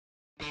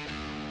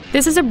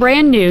This is a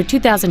brand new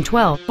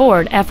 2012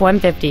 Ford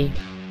F-150.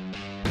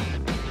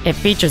 It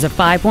features a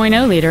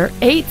 5.0-liter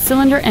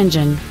 8-cylinder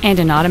engine and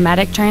an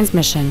automatic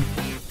transmission.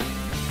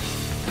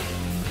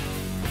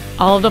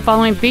 All of the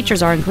following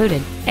features are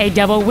included: a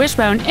double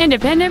wishbone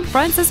independent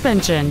front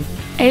suspension,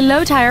 a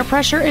low tire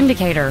pressure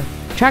indicator,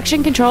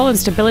 traction control and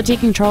stability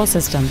control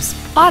systems,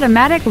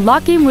 automatic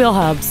locking wheel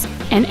hubs,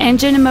 an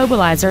engine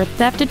immobilizer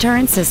theft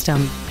deterrent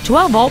system,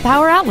 12-volt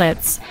power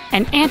outlets,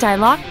 an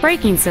anti-lock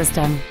braking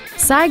system,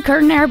 side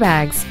curtain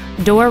airbags,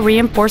 door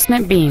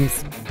reinforcement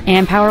beams,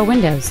 and power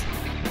windows.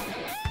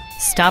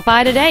 Stop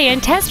by today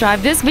and test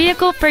drive this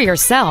vehicle for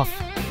yourself.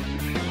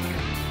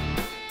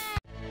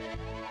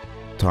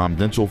 Tom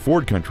Denchel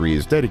Ford Country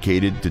is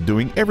dedicated to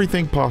doing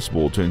everything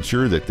possible to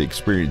ensure that the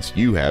experience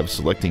you have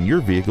selecting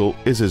your vehicle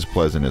is as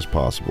pleasant as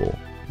possible.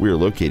 We are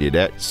located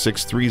at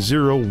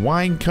 630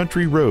 Wine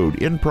Country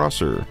Road in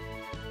Prosser.